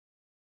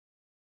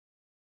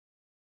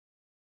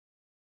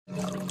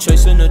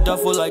Chasing the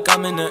duffel like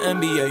I'm in the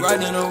NBA.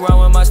 Riding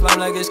around with my slime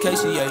like it's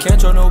KCA. Can't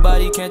trust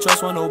nobody, can't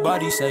trust what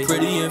nobody say.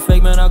 Pretty and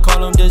fake, man, I call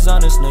them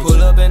designer snakes.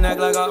 Pull up and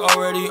act like I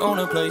already own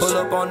a place. Pull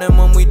up on them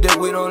when we dip,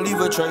 we don't leave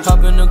a trace.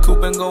 Hop in the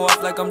coupe and go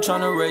off like I'm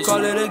tryna race.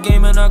 Call it a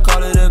game and I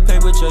call it a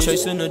paper chase.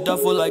 Chasing the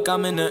duffel like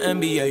I'm in the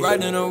NBA.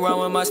 Riding around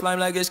with my slime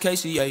like it's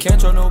KCA. Can't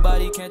trust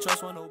nobody, can't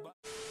trust what nobody.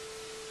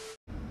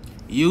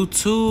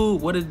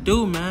 YouTube, what it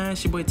do, man?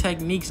 It's your boy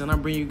Techniqxes, and I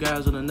bring you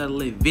guys with another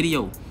lit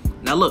video.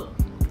 Now look,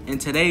 in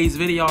today's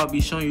video, I'll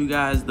be showing you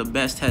guys the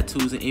best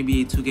tattoos in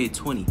NBA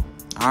 2K20.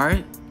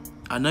 Alright?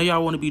 I know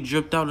y'all want to be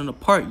dripped out in the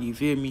park, you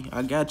feel me?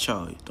 I got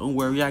y'all. Don't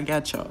worry, I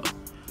got y'all.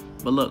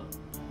 But look,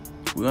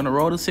 we're on the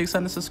road to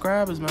 600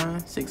 subscribers,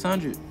 man.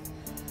 600.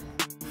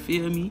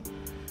 Feel me?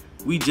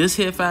 We just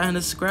hit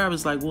 500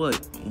 subscribers, like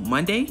what,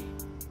 Monday?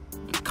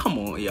 Come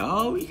on,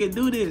 y'all. We can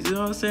do this, you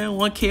know what I'm saying?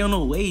 1K on the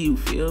way, you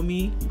feel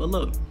me? But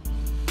look,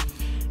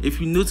 if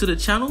you're new to the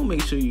channel,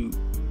 make sure you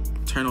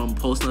turn on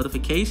post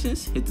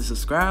notifications, hit the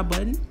subscribe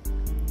button,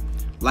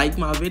 like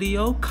my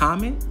video,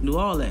 comment, do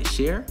all that.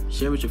 Share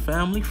with your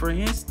family,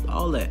 friends,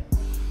 all that.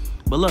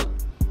 But look,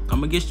 I'm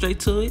gonna get straight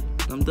to it.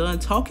 I'm done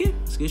talking.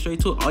 Let's get straight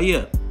to it. Oh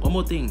yeah, one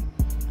more thing.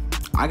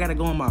 I gotta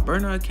go on my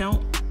burner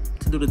account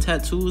to do the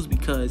tattoos,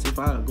 because if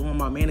I go on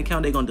my main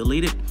account, they're gonna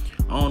delete it.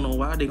 I don't know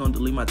why they're gonna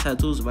delete my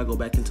tattoos if I go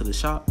back into the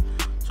shop.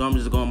 So I'm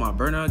just going on my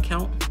burner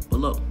account. But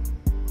look,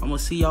 I'm gonna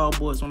see y'all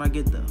boys when I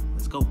get there.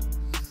 Let's go.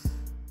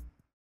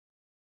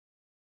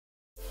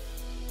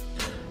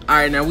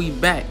 Alright, now we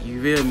back,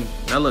 you feel me?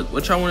 Now look,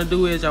 what y'all wanna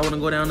do is y'all wanna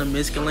go down to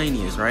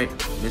miscellaneous, right?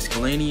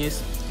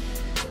 Miscellaneous.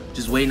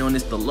 Just waiting on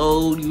this to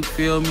load, you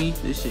feel me?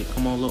 This shit,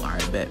 come on, load.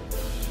 Alright, bet.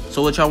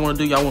 So what y'all wanna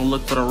do, y'all wanna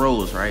look for the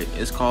rows, right?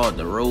 It's called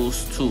the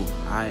rows 2.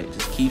 Alright,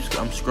 just keep,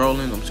 I'm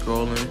scrolling.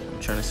 I'm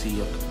trying to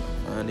see,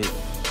 find it.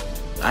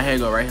 Here you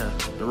go, right here.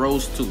 The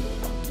rows 2.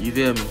 You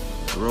feel me?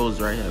 The rows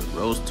right here,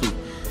 rows 2.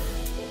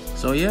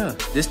 So yeah,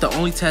 this is the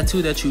only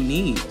tattoo that you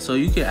need. So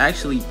you can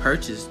actually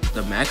purchase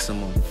the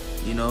maximum,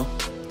 you know?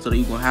 So that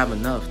you're gonna have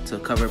enough to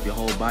cover up your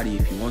whole body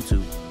if you want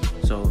to.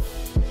 So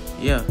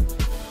yeah,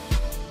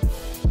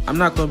 I'm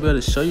not gonna be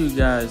able to show you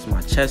guys my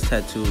chest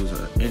tattoos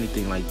or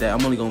anything like that.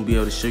 I'm only gonna be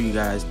able to show you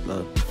guys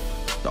the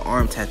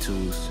arm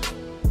tattoos,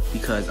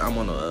 because I'm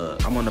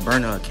on the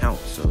burner account.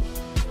 So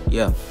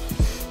yeah.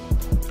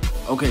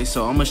 Okay,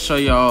 so I'm gonna show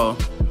y'all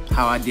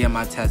how I did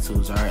my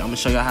tattoos. All right, I'm gonna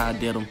show y'all how I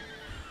did them.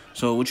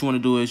 So what you want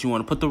to do is you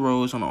want to put the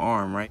rows on the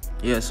arm, right?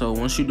 Yeah. So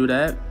once you do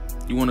that,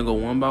 you want to go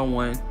one by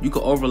one. You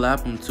can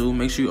overlap them too.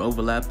 Make sure you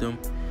overlap them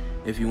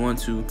if you want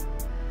to.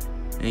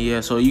 And yeah,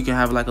 so you can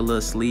have like a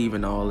little sleeve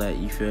and all that.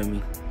 You feel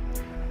me?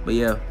 But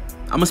yeah,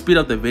 I'm gonna speed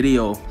up the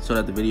video so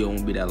that the video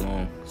won't be that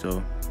long.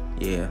 So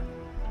yeah.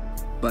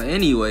 But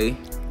anyway,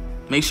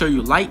 make sure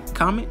you like,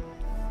 comment,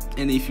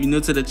 and if you're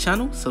new to the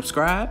channel,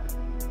 subscribe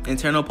and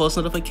turn on post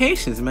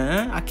notifications,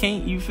 man. I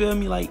can't, you feel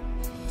me? Like,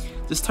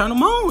 just turn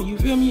them on. You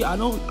feel me?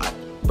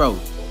 Bro,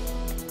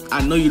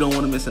 I know you don't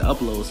want to miss an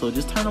upload, so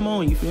just turn them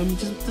on. You feel me?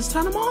 Just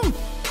turn them on.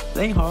 It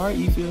ain't hard.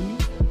 You feel me?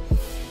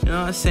 You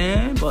know what I'm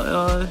saying?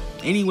 But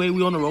anyway,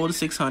 we on the road to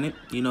 600.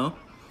 You know,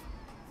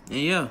 and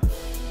yeah.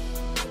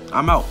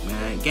 I'm out,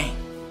 man. Gang.